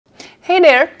Hey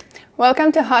there!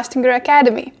 Welcome to Hosting Your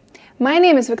Academy. My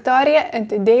name is Victoria and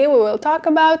today we will talk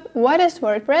about what is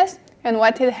WordPress and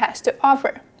what it has to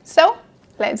offer. So,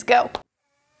 let's go!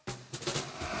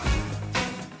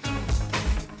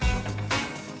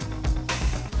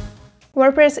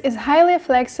 WordPress is a highly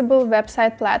flexible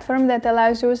website platform that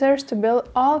allows users to build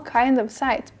all kinds of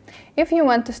sites. If you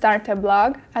want to start a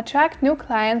blog, attract new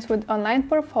clients with online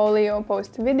portfolio,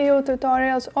 post video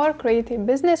tutorials, or create a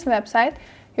business website,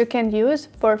 you can use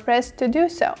WordPress to do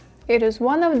so. It is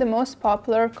one of the most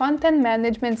popular content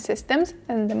management systems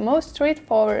and the most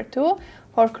straightforward tool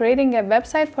for creating a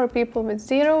website for people with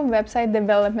zero website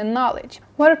development knowledge.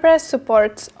 WordPress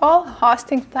supports all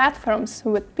hosting platforms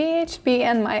with PHP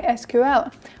and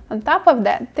MySQL. On top of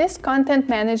that, this content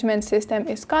management system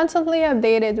is constantly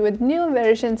updated with new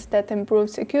versions that improve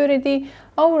security,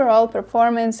 overall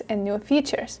performance, and new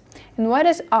features. And what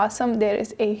is awesome, there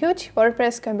is a huge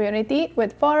WordPress community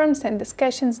with forums and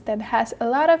discussions that has a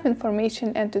lot of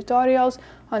information and tutorials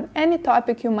on any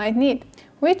topic you might need,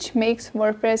 which makes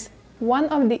WordPress one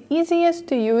of the easiest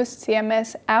to use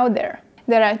CMS out there.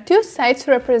 There are two sites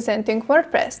representing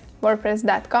WordPress,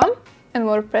 WordPress.com and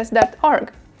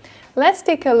WordPress.org. Let's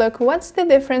take a look what's the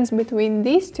difference between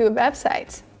these two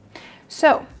websites.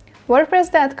 So,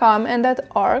 WordPress.com and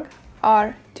 .org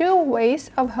are two ways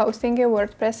of hosting a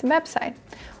WordPress website.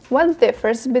 What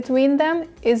differs between them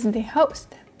is the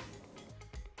host.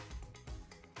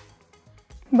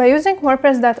 By using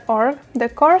WordPress.org, the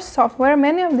core software,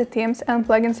 many of the themes and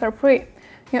plugins are free.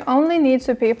 You only need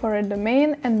to pay for a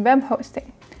domain and web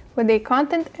hosting. With a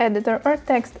content editor or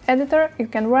text editor, you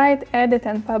can write, edit,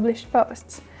 and publish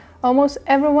posts. Almost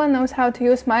everyone knows how to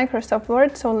use Microsoft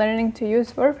Word, so learning to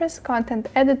use WordPress content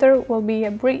editor will be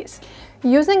a breeze.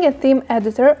 Using a theme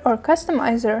editor or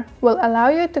customizer will allow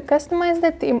you to customize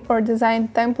the theme or design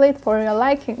template for your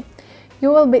liking. You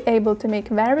will be able to make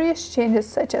various changes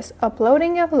such as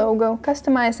uploading a logo,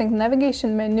 customizing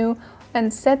navigation menu,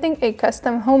 and setting a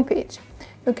custom homepage.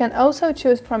 You can also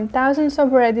choose from thousands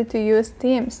of ready-to-use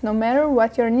themes, no matter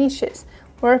what your niche is.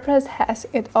 WordPress has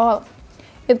it all.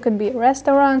 It could be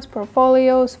restaurants,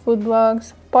 portfolios, food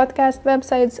blogs, podcast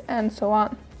websites, and so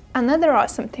on. Another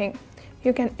awesome thing,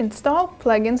 you can install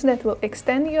plugins that will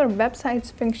extend your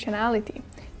website's functionality.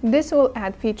 This will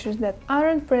add features that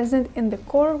aren't present in the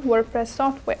core WordPress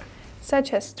software,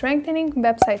 such as strengthening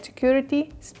website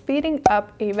security, speeding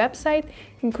up a website,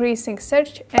 increasing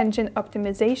search engine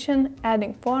optimization,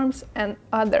 adding forms, and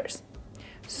others.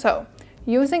 So,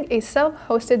 using a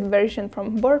self-hosted version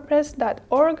from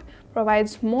WordPress.org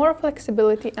provides more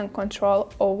flexibility and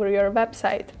control over your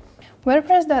website.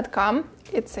 WordPress.com,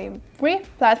 it's a free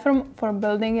platform for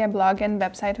building a blog and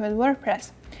website with WordPress.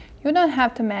 You don't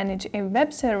have to manage a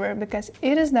web server because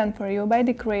it is done for you by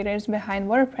the creators behind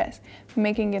WordPress,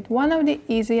 making it one of the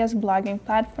easiest blogging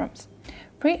platforms.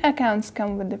 Free accounts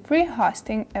come with the free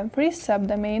hosting, a free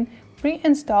subdomain,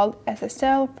 pre-installed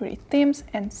SSL, free themes,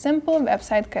 and simple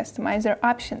website customizer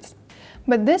options.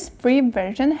 But this free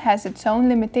version has its own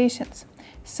limitations,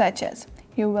 such as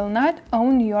you will not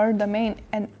own your domain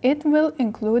and it will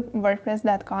include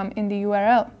WordPress.com in the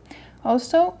URL.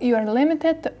 Also, you are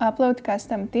limited to upload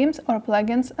custom themes or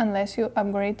plugins unless you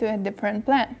upgrade to a different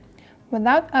plan.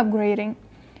 Without upgrading,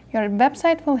 your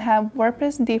website will have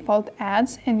WordPress default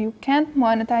ads and you can't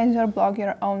monetize your blog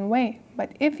your own way.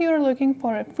 But if you're looking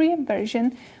for a free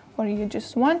version or you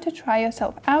just want to try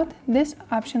yourself out, this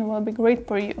option will be great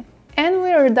for you. And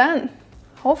we are done!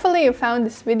 Hopefully you found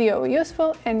this video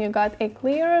useful and you got a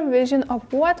clearer vision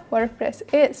of what WordPress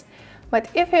is. But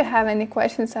if you have any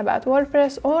questions about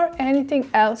WordPress or anything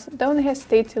else, don't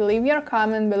hesitate to leave your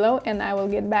comment below and I will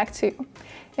get back to you.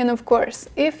 And of course,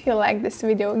 if you like this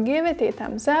video, give it a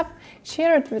thumbs up,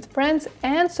 share it with friends,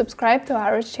 and subscribe to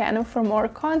our channel for more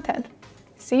content.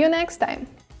 See you next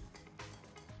time!